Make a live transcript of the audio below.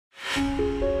Hi,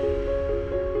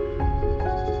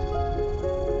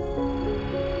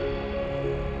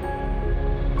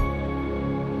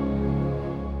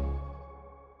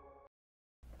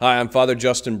 I'm Father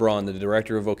Justin Braun, the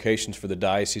Director of Vocations for the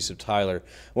Diocese of Tyler.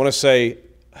 I want to say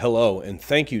hello and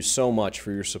thank you so much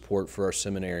for your support for our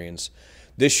seminarians.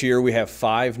 This year we have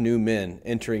 5 new men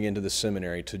entering into the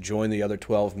seminary to join the other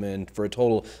 12 men for a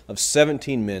total of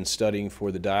 17 men studying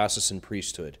for the diocesan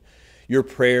priesthood. Your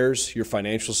prayers, your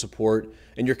financial support,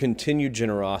 and your continued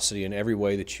generosity in every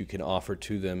way that you can offer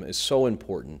to them is so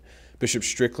important. Bishop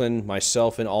Strickland,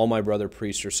 myself, and all my brother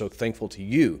priests are so thankful to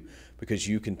you because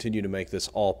you continue to make this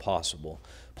all possible.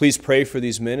 Please pray for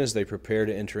these men as they prepare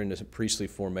to enter into priestly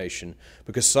formation,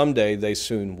 because someday they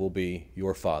soon will be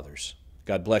your fathers.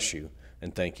 God bless you,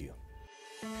 and thank you.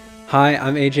 Hi,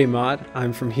 I'm AJ Mott.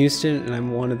 I'm from Houston, and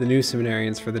I'm one of the new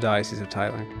seminarians for the Diocese of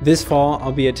Tyler. This fall,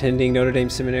 I'll be attending Notre Dame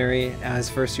Seminary as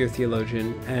first-year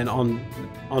theologian, and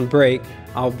on break,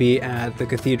 I'll be at the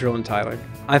Cathedral in Tyler.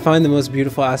 I find the most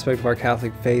beautiful aspect of our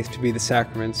Catholic faith to be the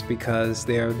sacraments because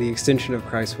they are the extension of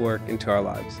Christ's work into our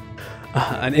lives.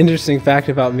 An interesting fact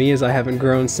about me is I haven't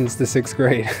grown since the 6th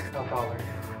grade. How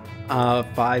tall?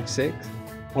 5, 6.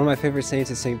 One of my favorite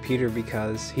saints is St. Peter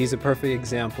because he's a perfect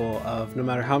example of no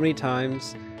matter how many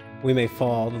times we may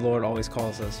fall, the Lord always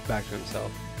calls us back to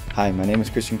himself. Hi, my name is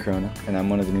Christian Corona, and I'm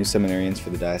one of the new seminarians for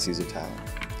the Diocese of Tyler,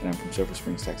 and I'm from Silver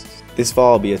Springs, Texas. This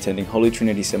fall I'll be attending Holy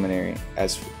Trinity Seminary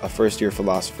as a first-year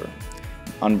philosopher.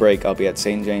 On break, I'll be at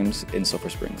St. James in Silver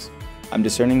Springs. I'm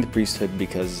discerning the priesthood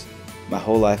because my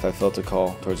whole life I felt a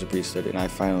call towards the priesthood, and I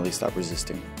finally stopped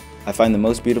resisting. I find the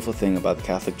most beautiful thing about the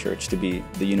Catholic Church to be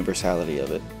the universality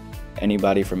of it.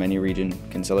 Anybody from any region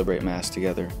can celebrate Mass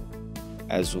together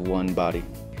as one body.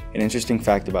 An interesting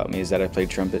fact about me is that I played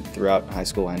trumpet throughout high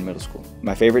school and middle school.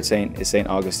 My favorite saint is St.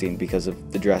 Augustine because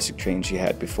of the drastic change he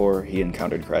had before he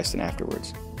encountered Christ and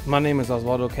afterwards. My name is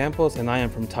Osvaldo Campos, and I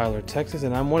am from Tyler, Texas,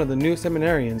 and I'm one of the new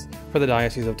seminarians for the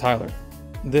Diocese of Tyler.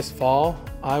 This fall,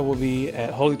 I will be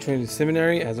at Holy Trinity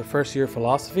Seminary as a first-year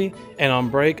philosophy, and on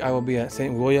break, I will be at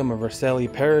St. William of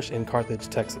Vercelli Parish in Carthage,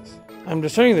 Texas. I'm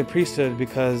discerning the priesthood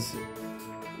because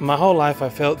my whole life I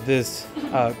felt this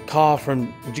call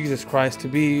from Jesus Christ to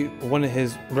be one of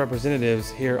his representatives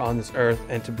here on this earth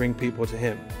and to bring people to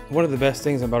him. One of the best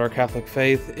things about our Catholic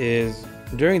faith is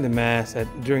during the Mass,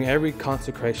 during every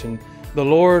consecration, the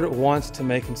Lord wants to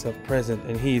make himself present,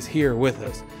 and he's here with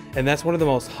us. And that's one of the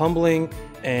most humbling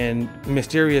and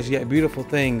mysterious yet beautiful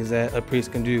things that a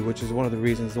priest can do, which is one of the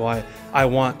reasons why I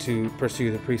want to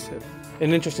pursue the priesthood.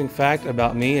 An interesting fact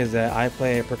about me is that I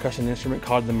play a percussion instrument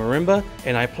called the marimba,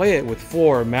 and I play it with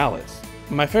 4 mallets.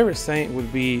 My favorite saint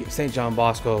would be St. John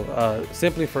Bosco,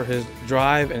 simply for his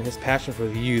drive and his passion for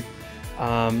the youth.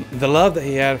 The love that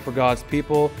he had for God's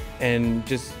people and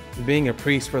just being a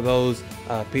priest for those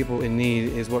people in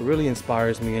need is what really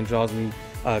inspires me and draws me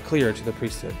clearer to the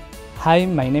priesthood. Hi,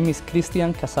 my name is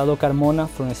Cristian Casado Carmona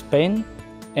from Spain,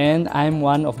 and I'm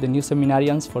one of the new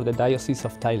seminarians for the Diocese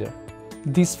of Tyler.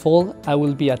 This fall, I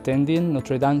will be attending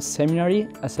Notre Dame Seminary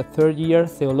as a third-year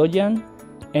theologian,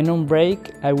 and on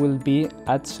break, I will be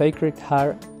at Sacred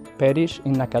Heart Parish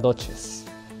in Nacogdoches.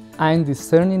 I'm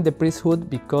discerning the priesthood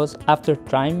because after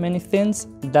trying many things,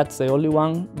 that's the only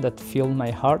one that fills my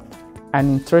heart.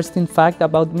 An interesting fact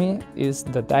about me is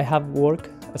that I have worked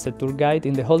as a tour guide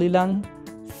in the Holy Land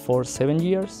for 7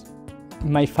 years.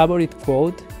 My favorite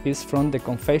quote is from the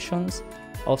Confessions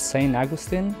of St.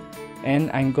 Augustine,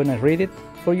 and I'm gonna read it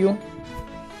for you.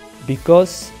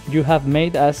 Because you have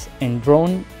made us and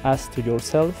drawn us to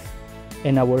yourself,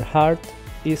 and our heart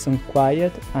is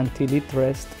unquiet until it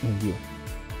rests in you.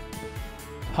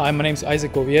 Hi, my name is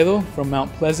Isaac Oviedo from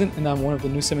Mount Pleasant, and I'm one of the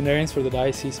new seminarians for the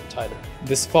Diocese of Tyler.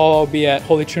 This fall I'll be at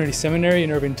Holy Trinity Seminary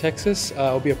in Irving, Texas.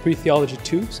 I'll be a pre-theology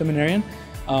 2 seminarian,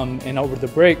 and over the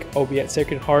break I'll be at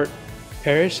Sacred Heart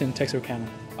Parish in Texarkana.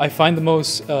 I find the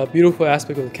most beautiful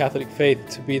aspect of the Catholic faith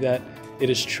to be that it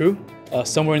is true.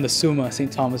 Somewhere in the Summa, St.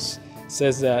 Thomas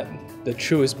says that the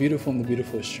true is beautiful and the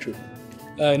beautiful is true.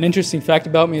 An interesting fact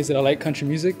about me is that I like country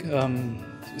music,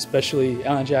 especially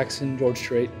Alan Jackson, George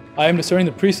Strait. I am discerning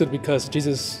the priesthood because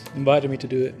Jesus invited me to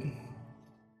do it.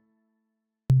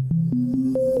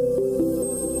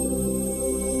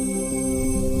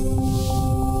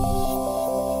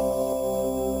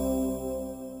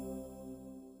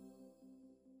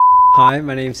 Hi,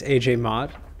 my name's AJ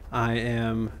Mott. I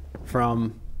am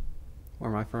from,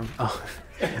 where am I from? Oh.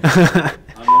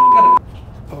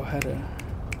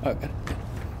 Okay.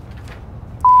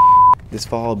 This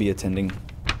fall I'll be attending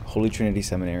Holy Trinity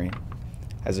Seminary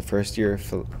as a first-year,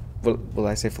 will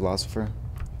I say philosopher?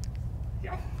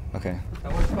 Yeah. Okay. Is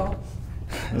that what it's called?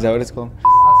 Is that what it's called?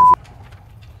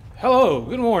 Hello,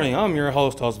 good morning. I'm your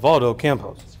host, Osvaldo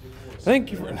Campos.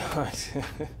 Thank you for... Have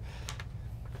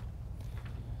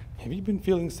you been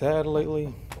feeling sad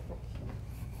lately?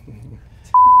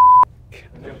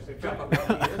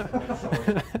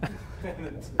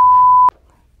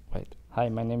 Right. Hi,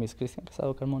 my name is Cristian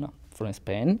Casado Carmona from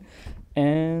Spain,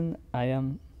 and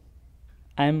I'm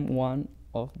one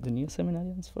of the new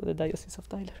seminarians for the Diocese of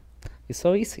Tyler. It's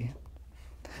so easy.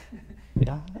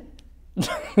 Yeah.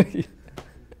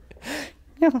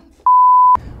 Yeah.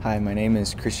 Hi, my name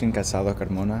is Cristian Casado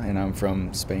Carmona, and I'm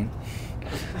from Spain.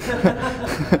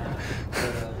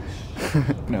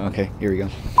 No, okay, here we go.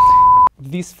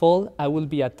 This fall, I will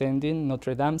be attending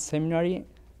Notre Dame Seminary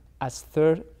as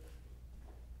third.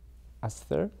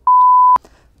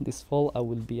 This fall, I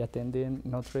will be attending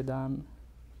Notre Dame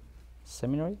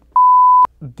Seminary.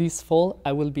 This fall,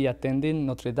 I will be attending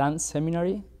Notre Dame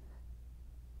Seminary.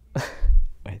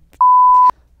 Wait.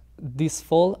 This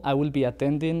fall, I will be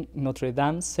attending Notre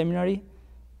Dame Seminary.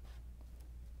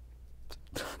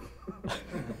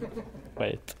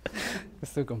 Wait,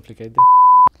 it's too complicated.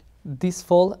 This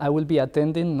fall, I will be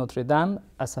attending Notre Dame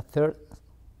as a third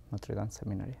Notre Dame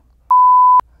Seminary.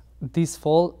 This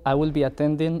fall, I will be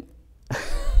attending.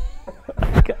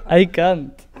 I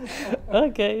can't.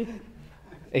 Okay.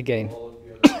 Again.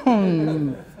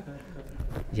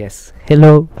 Yes.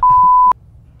 Hello.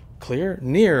 Clear?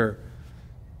 Near.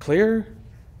 Clear?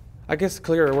 I guess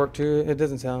clear will work too. It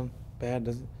doesn't sound bad,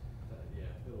 does it? Yeah,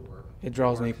 it'll work. It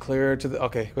draws me clear to the...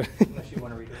 Okay. Unless you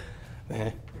want to read it.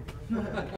 Eh.